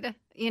hide,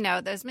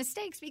 those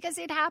mistakes, because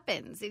it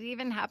happens. It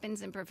even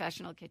happens in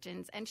professional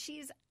kitchens. And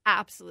she's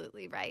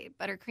absolutely right.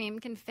 Buttercream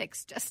can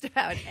fix just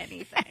about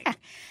anything.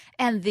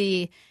 And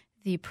the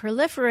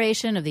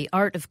proliferation of the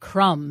art of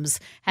crumbs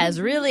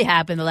has really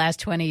happened the last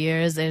 20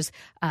 years. There's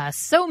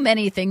so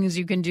many things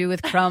you can do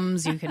with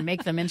crumbs. You can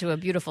make them into a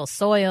beautiful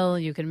soil.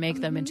 You can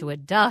make them into a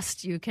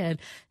dust. You can.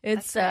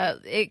 It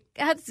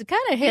has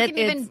kind of hit. You can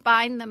even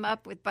bind them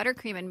up with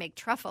buttercream and make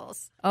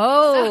truffles.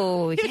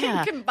 Oh, so you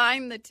can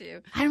combine the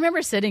two. I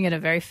remember sitting at a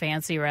very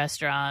fancy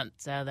restaurant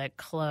that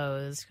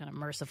closed kind of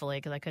mercifully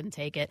because I couldn't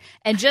take it,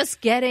 and just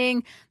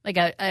getting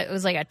it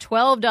was like a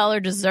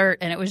 $12 dessert,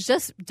 and it was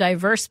just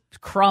diverse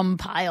crumb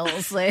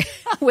piles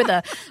with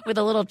a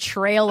little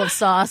trail of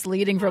sauce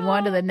leading from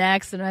one to the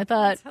next. And I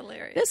thought, that's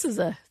hilarious.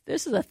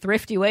 This is a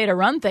thrifty way to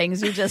run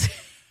things. You just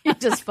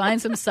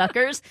find some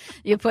suckers,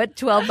 you put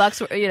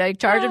 $12, you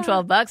charge them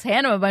 $12,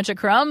 hand them a bunch of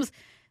crumbs.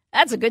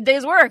 That's a good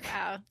day's work.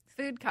 Wow,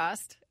 food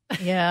cost.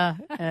 Yeah.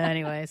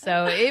 Anyway,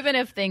 so even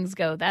if things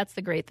go, that's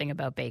the great thing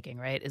about baking,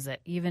 right? Is that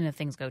even if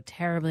things go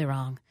terribly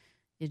wrong,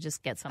 you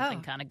just get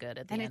something kind of good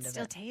at the end of it. And it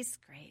still tastes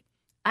great.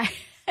 I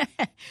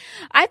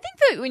think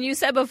that when you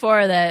said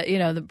before that,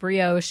 the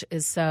brioche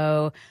is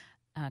so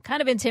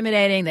kind of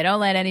intimidating, they don't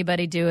let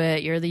anybody do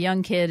it. You're the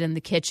young kid in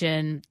the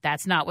kitchen.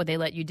 That's not what they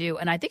let you do.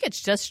 And I think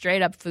it's just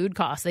straight up food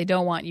costs. They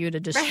don't want you to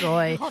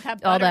destroy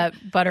all that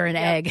butter and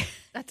egg.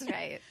 That's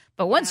right.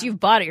 But once you've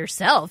bought it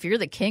yourself, you're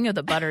the king of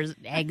the butter and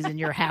eggs in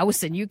your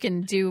house, and you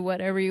can do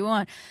whatever you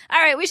want.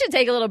 All right, we should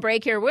take a little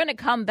break here. We're going to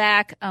come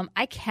back.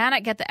 I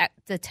cannot get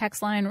the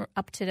text line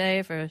up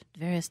today for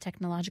various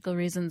technological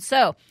reasons.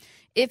 So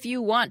if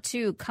you want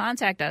to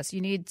contact us,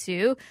 you need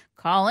to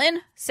call in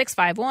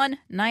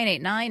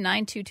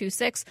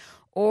 651-989-9226,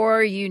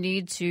 or you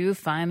need to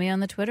find me on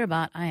the Twitter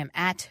bot. I am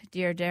at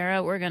Dear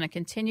Dara. We're going to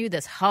continue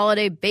this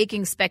holiday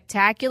baking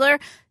spectacular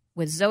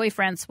with Zoe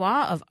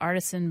Francois of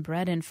Artisan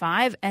Bread in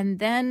 5, and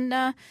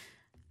then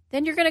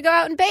you're going to go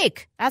out and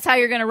bake. That's how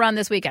you're going to run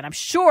this weekend. I'm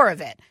sure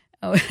of it.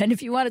 Oh, and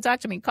if you want to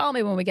talk to me, call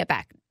me when we get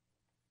back.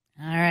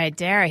 All right,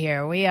 Dara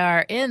here. We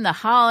are in the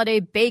holiday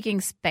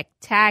baking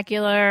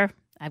spectacular.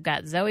 I've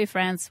got Zoe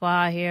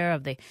Francois here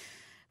of the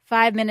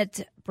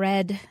 5-Minute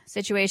Bread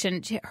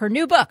Situation. Her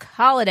new book,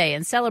 Holiday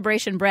and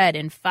Celebration Bread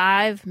in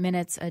 5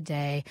 minutes a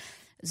day.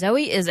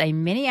 Zoe is a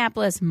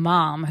Minneapolis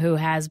mom who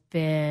has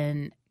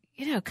been,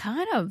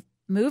 kind of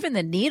moving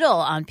the needle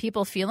on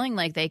people feeling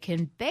like they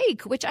can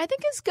bake, which I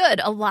think is good.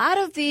 A lot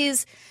of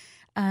these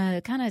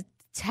kind of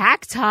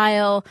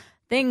tactile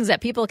things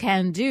that people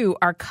can do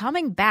are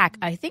coming back.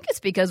 I think it's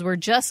because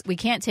we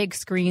can't take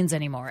screens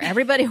anymore.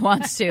 Everybody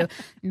wants to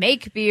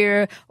make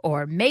beer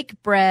or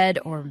make bread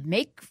or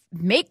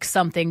make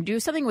something, do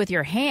something with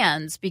your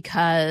hands,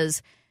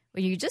 because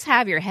when you just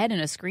have your head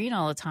in a screen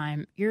all the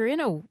time, you're in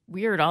a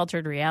weird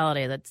altered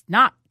reality that's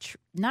not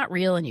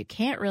real, and you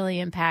can't really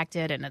impact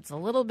it, and it's a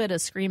little bit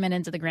of screaming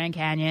into the Grand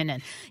Canyon,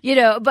 and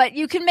but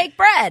you can make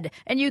bread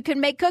and you can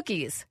make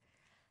cookies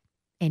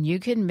and you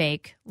can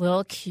make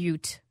little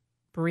cute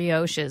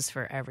brioches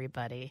for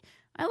everybody.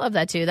 I love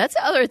that too. That's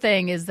the other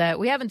thing is that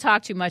we haven't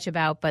talked too much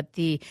about, but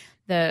the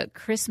the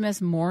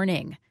Christmas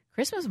morning.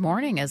 Christmas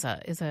morning is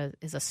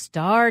a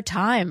star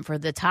time for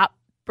the top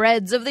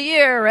breads of the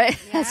year, right?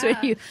 Yeah. That's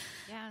what you.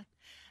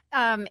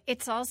 Yeah.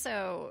 It's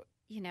also,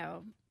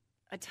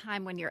 a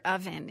time when your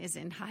oven is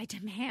in high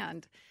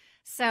demand.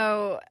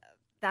 So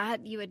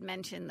that you had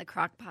mentioned the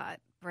crock pot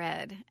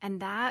bread, and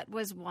that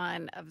was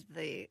one of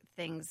the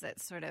things that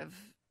sort of,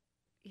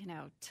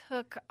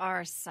 took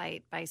our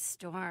site by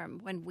storm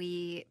when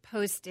we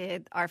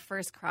posted our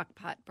first crock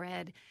pot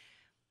bread.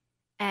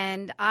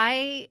 And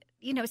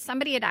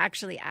somebody had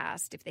actually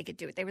asked if they could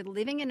do it. They were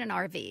living in an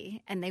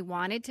RV and they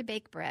wanted to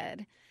bake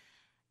bread,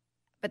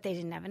 but they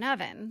didn't have an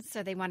oven.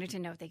 So they wanted to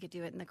know if they could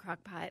do it in the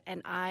crock pot.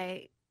 And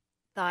I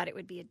thought it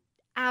would be an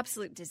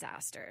absolute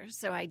disaster.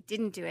 So I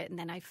didn't do it. And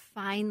then I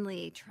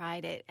finally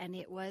tried it and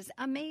it was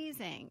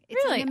amazing.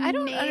 It's Really? I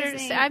don't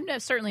understand.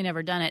 I've certainly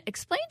never done it.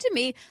 Explain to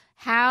me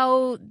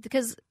how,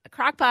 because a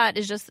crock pot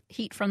is just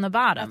heat from the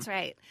bottom. That's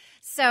right.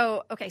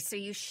 So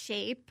you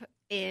shape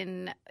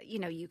in,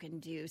 you can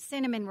do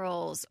cinnamon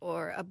rolls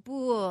or a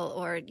boule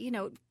or,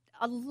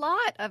 a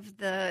lot of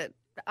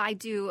I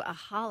do a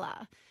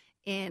challah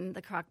in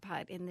the crock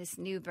pot in this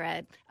new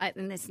bread,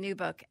 in this new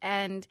book.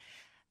 And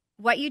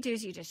what you do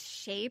is you just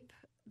shape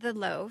the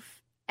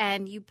loaf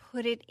and you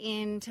put it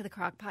into the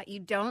crock pot. You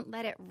don't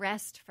let it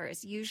rest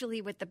first.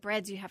 Usually with the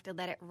breads, you have to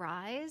let it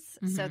rise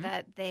so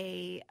that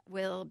they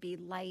will be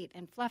light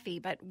and fluffy.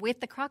 But with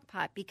the crock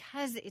pot,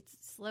 because it's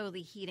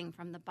slowly heating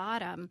from the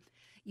bottom,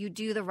 you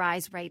do the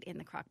rise right in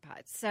the crock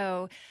pot.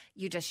 So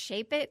you just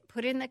shape it,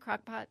 put it in the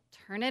crock pot,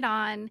 turn it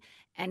on,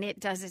 and it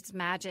does its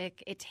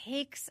magic. It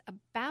takes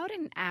about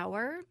an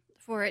hour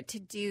for it to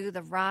do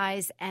the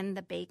rise and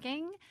the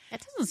baking.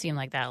 It doesn't seem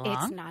like that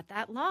long. It's not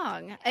that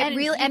long.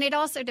 And it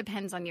also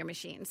depends on your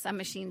machine. Some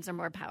machines are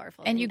more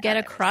powerful. And you get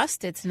a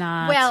crust. It's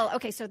not. Well,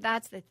 okay, so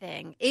that's the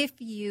thing. If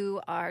you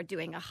are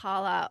doing a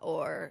challah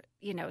or,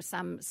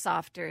 some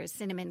softer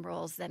cinnamon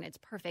rolls, then it's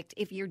perfect.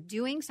 If you're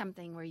doing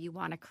something where you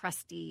want a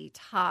crusty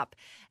top,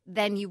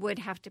 then you would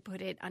have to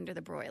put it under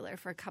the broiler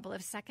for a couple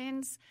of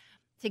seconds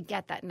to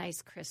get that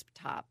nice crisp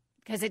top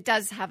because it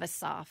does have a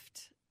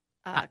soft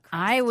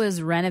I was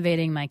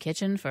renovating my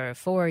kitchen for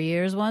 4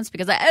 years once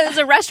because I was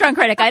a restaurant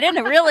critic. I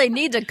didn't really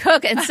need to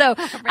cook. And so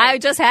right. I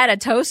just had a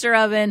toaster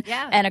oven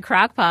Yeah. and a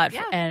crock pot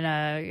Yeah. and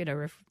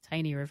a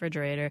tiny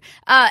refrigerator.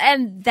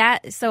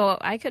 So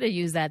I could have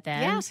used that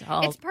then. Yeah,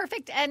 So it's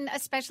perfect. And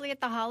especially at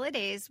the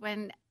holidays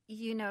when,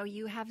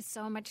 you have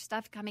so much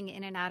stuff coming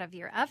in and out of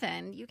your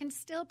oven, you can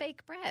still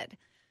bake bread.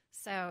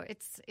 So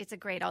it's a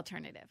great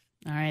alternative.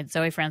 All right,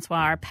 Zoe Francois,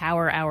 our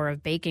power hour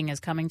of baking is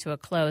coming to a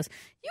close.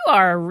 You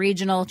are a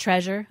regional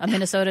treasure, a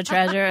Minnesota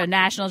treasure, a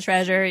national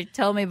treasure. You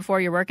told me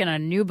before you're working on a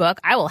new book.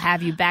 I will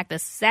have you back the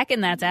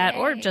second that's out,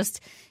 or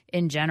just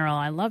in general.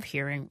 I love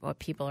hearing what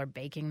people are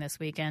baking this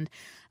weekend.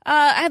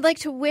 I'd like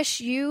to wish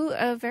you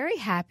a very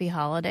happy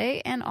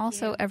holiday, and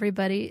also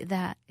everybody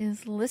that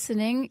is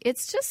listening.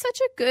 It's just such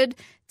a good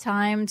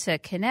time to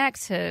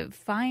connect, to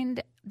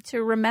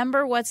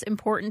remember what's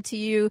important to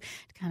you,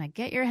 to kind of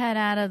get your head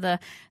out of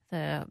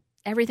the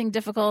everything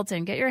difficult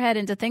and get your head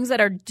into things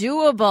that are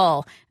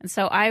doable. And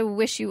so I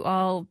wish you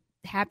all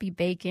happy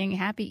baking,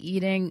 happy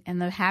eating, and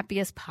the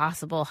happiest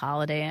possible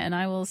holiday. And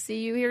I will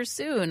see you here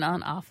soon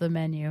on Off the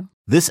Menu.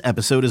 This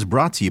episode is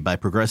brought to you by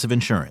Progressive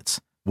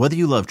Insurance. Whether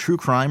you love true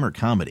crime or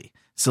comedy,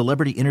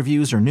 celebrity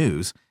interviews or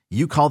news,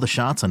 you call the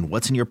shots on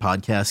what's in your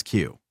podcast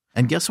queue.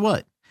 And guess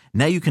what?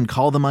 Now you can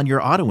call them on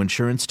your auto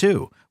insurance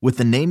too with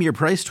the Name Your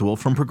Price tool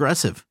from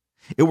Progressive.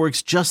 It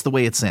works just the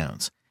way it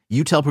sounds.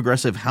 You tell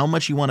Progressive how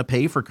much you want to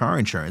pay for car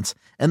insurance,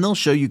 and they'll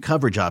show you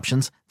coverage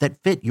options that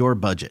fit your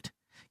budget.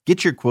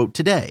 Get your quote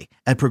today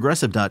at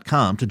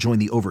Progressive.com to join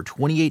the over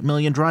 28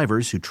 million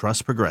drivers who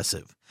trust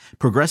Progressive.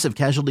 Progressive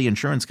Casualty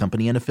Insurance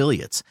Company and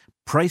Affiliates.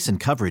 Price and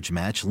coverage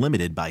match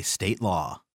limited by state law.